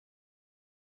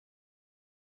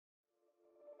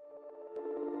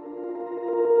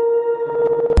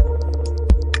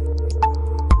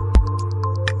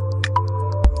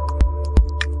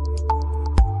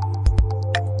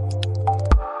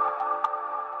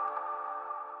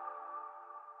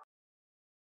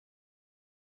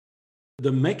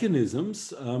The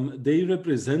mechanisms, they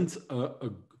represent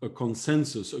a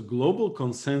consensus, a global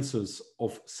consensus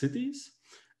of cities,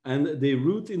 and they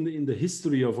root in the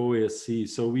history of OASC.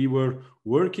 So we were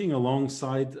working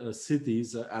alongside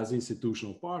cities as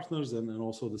institutional partners, and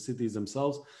also the cities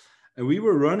themselves. And we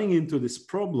were running into this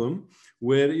problem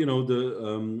where, you know,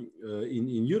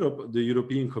 in Europe, the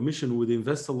European Commission would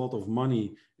invest a lot of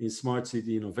money in smart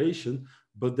city innovation,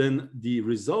 but then the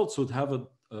results would have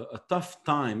a tough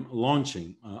time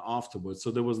launching afterwards.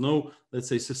 So there was no, let's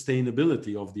say,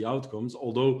 sustainability of the outcomes,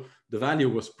 although the value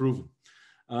was proven.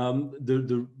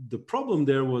 The problem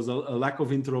there was a lack of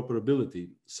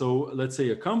interoperability. So let's say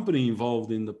a company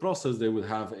involved in the process, they would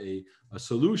have a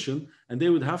solution, and they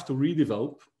would have to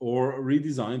redevelop or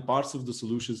redesign parts of the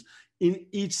solutions in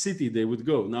each city they would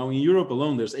go. Now in Europe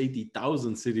alone, there's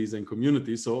 80,000 cities and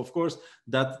communities. So of course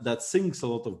that sinks a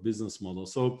lot of business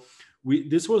models. So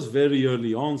this was very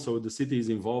early on. So the cities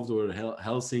involved were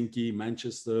Helsinki,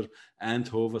 Manchester,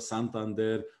 Eindhoven,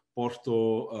 Santander,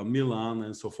 Porto, Milan,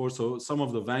 and so forth. So some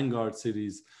of the vanguard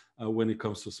cities when it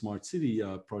comes to smart city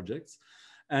projects.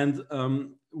 And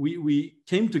we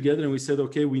came together and we said,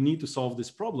 okay, we need to solve this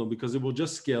problem because it will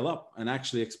just scale up and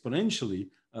actually exponentially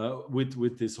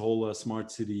with this whole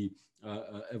smart city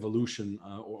evolution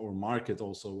or market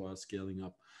also scaling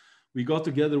up. We got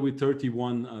together with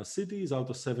 31 cities out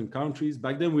of 7 countries.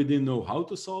 Back then, we didn't know how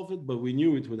to solve it, but we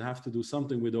knew it would have to do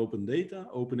something with open data,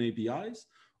 open APIs,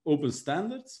 open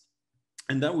standards,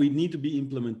 and that we need to be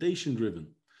implementation driven.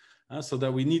 So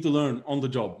that we need to learn on the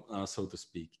job, so to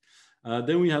speak.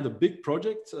 Then we had a big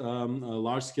project, a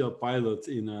large-scale pilot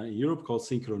in Europe called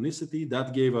Synchronicity.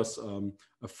 That gave us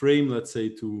a frame, let's say,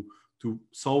 to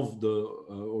solve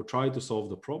or try to solve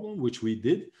the problem, which we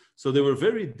did. So there were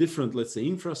very different, let's say,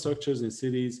 infrastructures in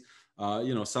cities.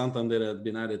 You know, Santander had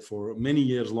been at it for many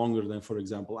years longer than, for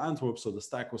example, Antwerp. So the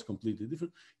stack was completely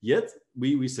different. Yet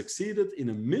we succeeded in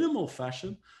a minimal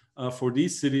fashion for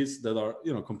these cities that are,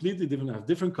 you know, completely different, have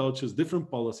different cultures, different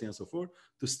policy, and so forth,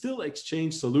 to still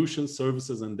exchange solutions,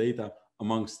 services, and data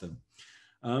amongst them.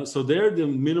 So there, the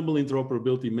minimal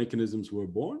interoperability mechanisms were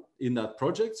born in that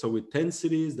project. So with 10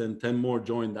 cities, then 10 more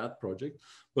joined that project.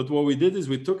 But what we did is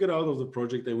we took it out of the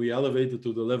project and we elevated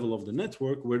to the level of the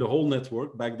network, where the whole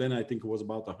network, back then I think it was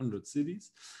about 100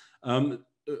 cities,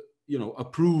 you know,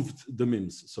 approved the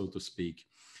MIMS, so to speak.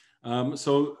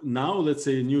 So now, let's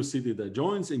say a new city that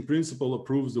joins, in principle,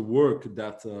 approves the work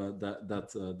that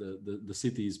the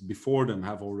cities before them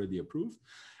have already approved.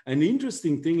 And the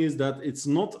interesting thing is that it's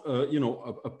not, you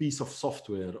know, a piece of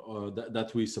software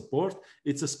that we support.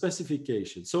 It's a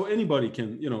specification. So anybody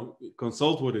can, you know,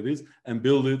 consult what it is and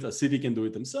build it. A city can do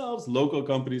it themselves. Local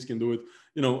companies can do it,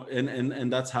 you know,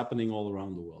 and that's happening all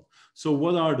around the world. So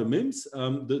what are the MIMS?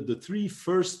 The 3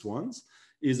 first ones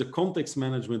is a context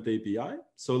management API.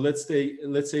 So let's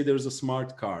say there's a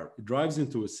smart car. It drives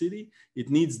into a city.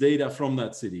 It needs data from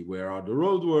that city. Where are the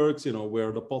roadworks? You know, where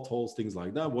are the potholes? Things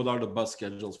like that. What are the bus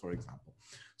schedules, for example?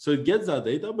 So it gets that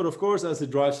data, but of course, as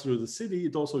it drives through the city,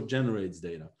 it also generates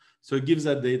data. So it gives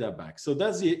that data back. So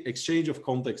that's the exchange of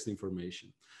context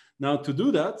information. Now, to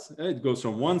do that, it goes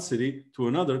from one city to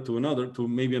another, to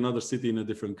maybe another city in a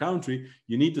different country.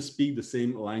 You need to speak the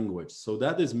same language. So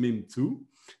that is MIM2.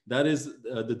 That is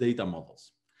the data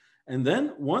models. And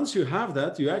then once you have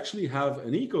that, you actually have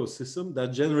an ecosystem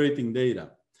that's generating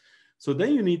data. So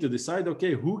then you need to decide,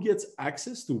 okay, who gets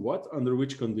access to what under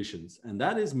which conditions? And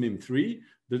that is MIM3,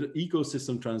 the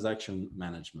ecosystem transaction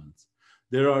management.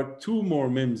 There are 2 more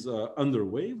MIMs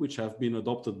underway, which have been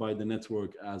adopted by the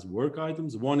network as work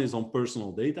items. One is on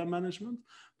personal data management,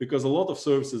 because a lot of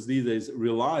services these days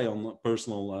rely on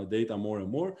personal data more and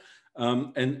more.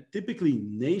 And typically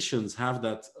nations have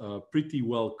that pretty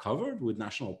well covered with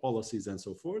national policies and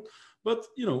so forth. But,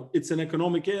 you know, it's an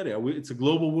economic area. It's a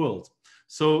global world.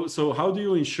 So how do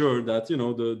you ensure that, you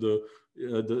know,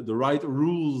 the right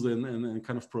rules and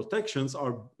kind of protections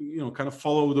are, you know, kind of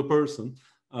follow the person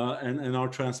and are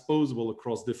transposable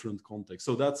across different contexts?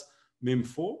 So that's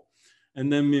MIM4.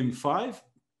 And then MIM5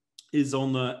 is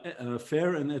on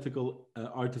fair and ethical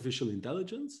artificial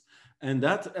intelligence. And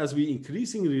that, as we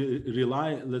increasingly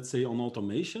rely, let's say, on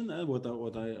automation, what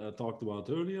I talked about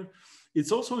earlier,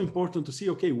 it's also important to see,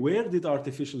 okay, where did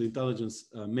artificial intelligence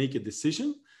make a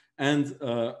decision? And,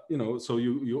 you know, so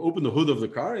you open the hood of the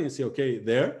car and you say, okay,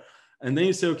 there. And then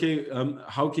you say, okay,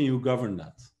 how can you govern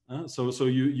that? So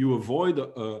you avoid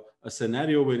a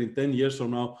scenario where in 10 years from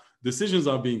now, decisions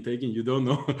are being taken. You don't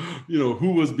know, you know,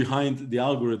 who was behind the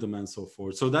algorithm and so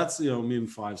forth. So that's, you know,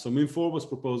 MIM5. So MIM4 was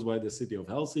proposed by the city of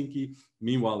Helsinki.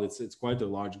 Meanwhile, it's quite a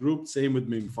large group. Same with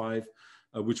MIM5.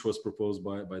 which was proposed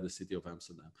by the city of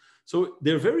Amsterdam. So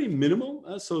they're very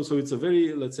minimal. So it's a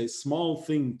very, let's say, small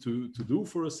thing to do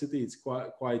for a city. It's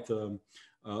quite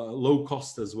low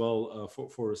cost as well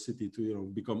for a city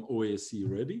to become OASC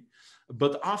ready.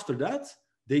 But after that,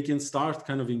 they can start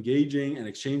kind of engaging and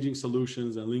exchanging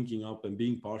solutions and linking up and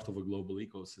being part of a global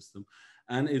ecosystem.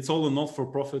 And it's all a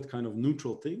not-for-profit kind of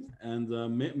neutral thing. And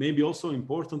maybe also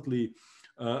importantly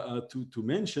to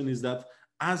mention is that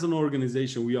as an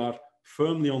organization, we are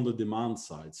firmly on the demand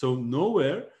side. So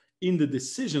nowhere in the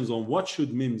decisions on what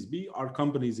should MIMS be are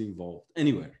companies involved,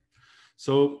 anywhere.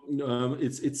 So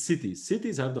it's cities.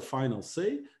 Cities have the final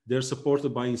say. They're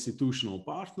supported by institutional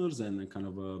partners and kind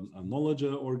of knowledge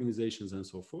organizations and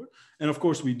so forth. And of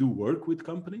course, we do work with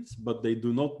companies, but they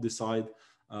do not decide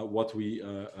what we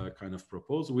kind of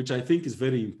propose, which I think is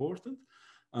very important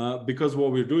because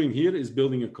what we're doing here is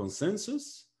building a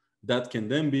consensus that can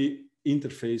then be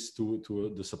interfaced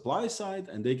to the supply side,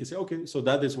 and they can say, okay, so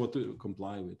that is what to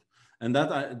comply with. And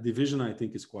that division, I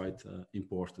think, is quite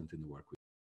important in the work.